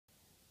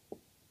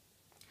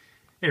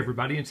Hey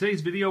everybody, in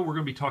today's video we're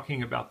going to be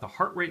talking about the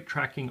heart rate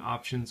tracking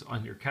options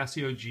on your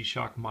Casio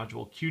G-Shock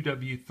module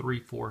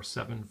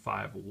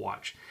QW3475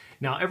 watch.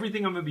 Now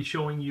everything I'm going to be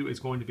showing you is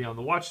going to be on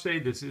the watch today.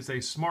 This is a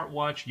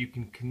smartwatch. You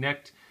can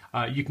connect,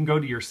 you can go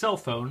to your cell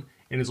phone,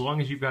 and as long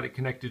as you've got it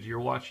connected to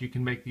your watch, you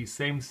can make these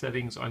same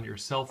settings on your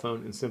cell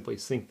phone and simply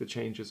sync the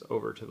changes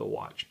over to the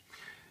watch.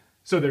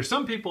 So there's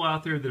some people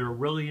out there that are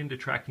really into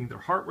tracking their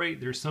heart rate.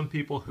 There's some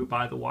people who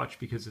buy the watch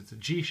because it's a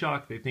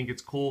G-Shock, they think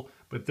it's cool,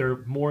 but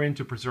they're more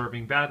into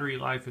preserving battery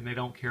life and they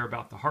don't care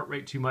about the heart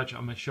rate too much.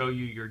 I'm going to show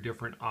you your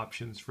different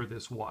options for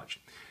this watch.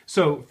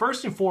 So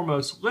first and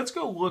foremost, let's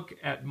go look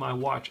at my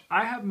watch.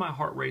 I have my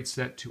heart rate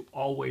set to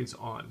always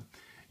on.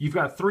 You've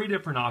got three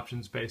different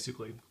options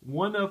basically.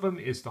 One of them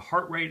is the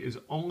heart rate is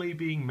only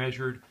being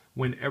measured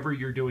whenever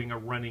you're doing a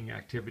running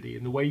activity.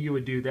 And the way you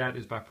would do that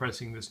is by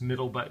pressing this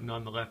middle button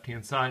on the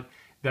left-hand side.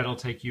 That'll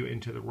take you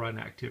into the run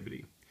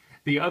activity.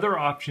 The other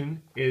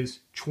option is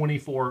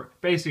 24,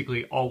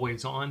 basically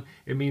always on.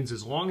 It means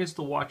as long as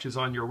the watch is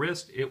on your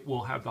wrist, it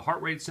will have the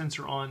heart rate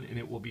sensor on and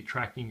it will be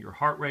tracking your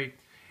heart rate.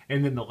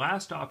 And then the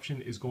last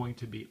option is going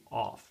to be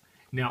off.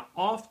 Now,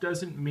 off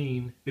doesn't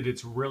mean that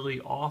it's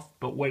really off,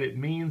 but what it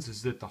means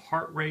is that the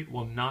heart rate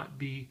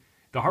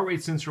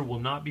sensor will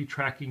not be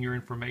tracking your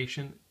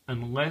information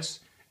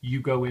unless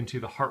you go into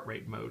the heart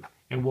rate mode.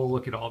 And we'll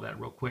look at all that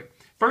real quick.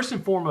 First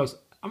and foremost,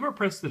 I'm going to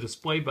press the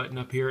display button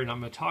up here and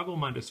I'm going to toggle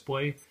my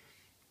display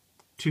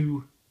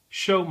to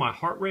show my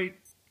heart rate.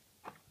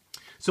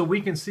 So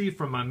we can see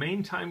from my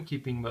main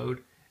timekeeping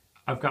mode,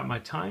 I've got my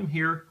time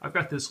here. I've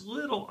got this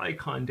little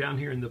icon down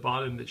here in the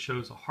bottom that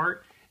shows a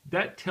heart.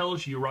 That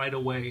tells you right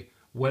away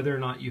whether or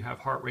not you have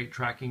heart rate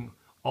tracking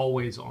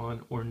always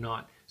on or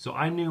not. So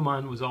I knew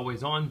mine was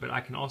always on, but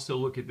I can also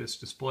look at this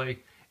display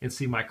and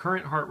see my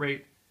current heart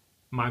rate,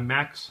 my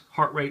max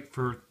heart rate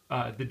for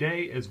the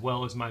day, as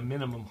well as my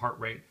minimum heart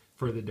rate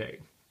for the day.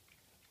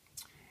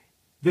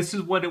 This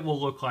is what it will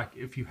look like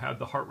if you have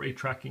the heart rate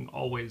tracking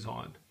always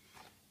on.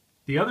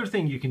 The other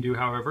thing you can do,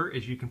 however,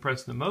 is you can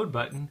press the mode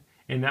button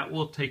and that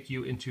will take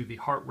you into the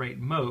heart rate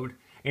mode.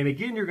 And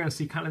again, you're going to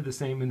see kind of the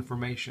same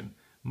information.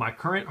 My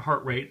current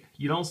heart rate,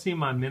 you don't see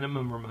my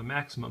minimum or my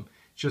maximum,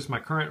 it's just my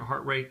current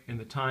heart rate and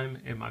the time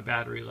and my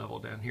battery level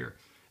down here.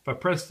 If I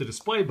press the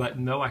display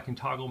button though, I can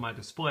toggle my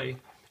display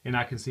and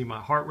I can see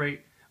my heart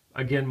rate,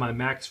 again my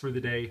max for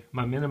the day,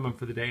 my minimum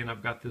for the day, and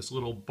I've got this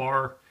little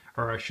bar,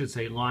 or I should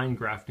say line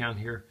graph down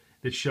here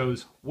that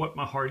shows what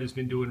my heart has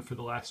been doing for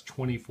the last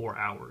 24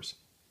 hours.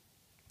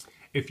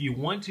 If you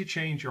want to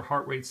change your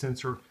heart rate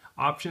sensor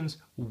options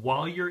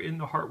while you're in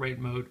the heart rate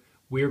mode,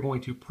 we are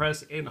going to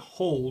press and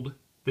hold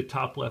the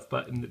top left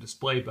button, the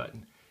display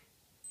button.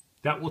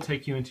 That will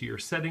take you into your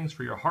settings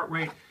for your heart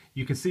rate.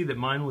 You can see that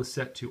mine was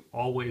set to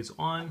always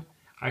on.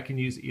 I can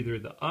use either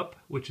the up,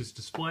 which is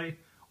display,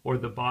 or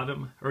the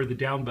bottom, or the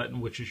down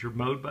button, which is your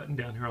mode button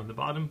down here on the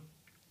bottom.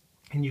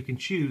 And you can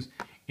choose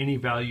any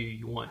value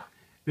you want.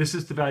 This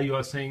is the value I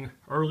was saying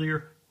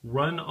earlier,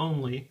 run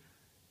only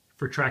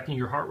for tracking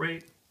your heart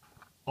rate,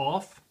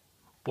 off,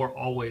 or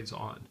always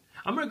on.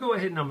 I'm going to go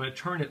ahead and I'm going to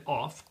turn it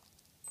off.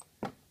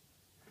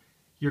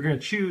 You're going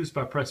to choose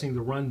by pressing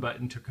the run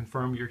button to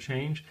confirm your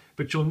change,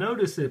 but you'll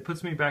notice that it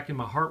puts me back in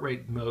my heart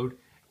rate mode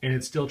and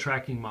it's still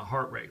tracking my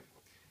heart rate.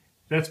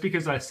 That's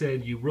because I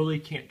said you really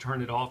can't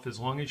turn it off. As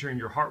long as you're in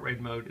your heart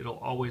rate mode, it'll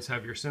always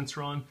have your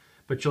sensor on.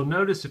 But you'll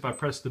notice if I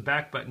press the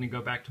back button and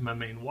go back to my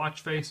main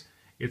watch face,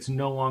 it's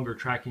no longer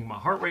tracking my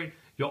heart rate.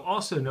 You'll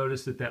also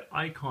notice that that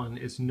icon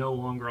is no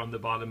longer on the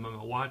bottom of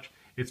my watch.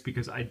 It's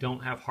because I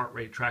don't have heart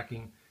rate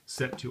tracking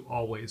set to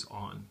always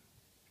on.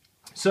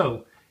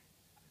 So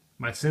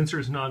my sensor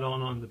is not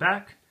on the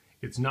back.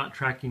 It's not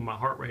tracking my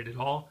heart rate at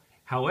all.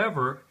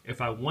 However, if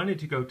I wanted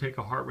to go take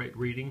a heart rate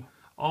reading,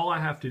 all I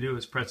have to do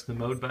is press the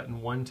mode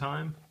button one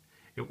time.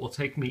 It will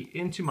take me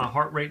into my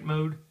heart rate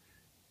mode.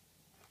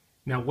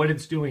 Now what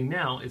it's doing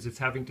now is it's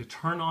having to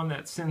turn on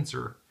that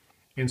sensor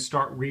and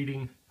start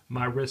reading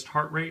my wrist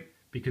heart rate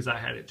because I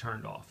had it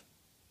turned off.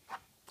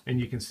 And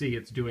you can see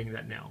it's doing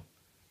that now.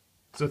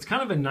 So it's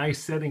kind of a nice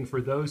setting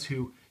for those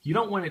who, you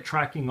don't want it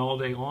tracking all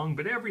day long,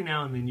 but every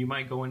now and then you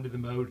might go into the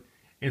mode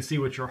and see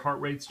what your heart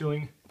rate's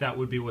doing. That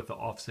would be what the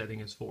off setting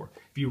is for.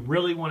 If you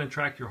really want to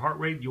track your heart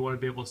rate, you want to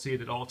be able to see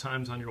it at all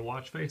times on your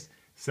watch face,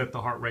 set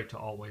the heart rate to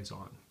always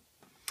on.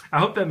 I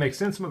hope that makes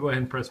sense. I'm going to go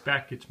ahead and press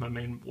back, get to my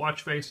main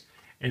watch face,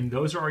 and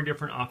those are our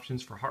different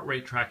options for heart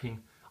rate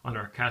tracking on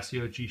our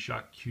Casio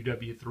G-Shock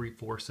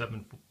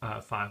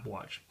QW3475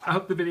 watch. I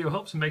hope the video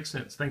helps and makes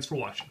sense. Thanks for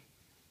watching.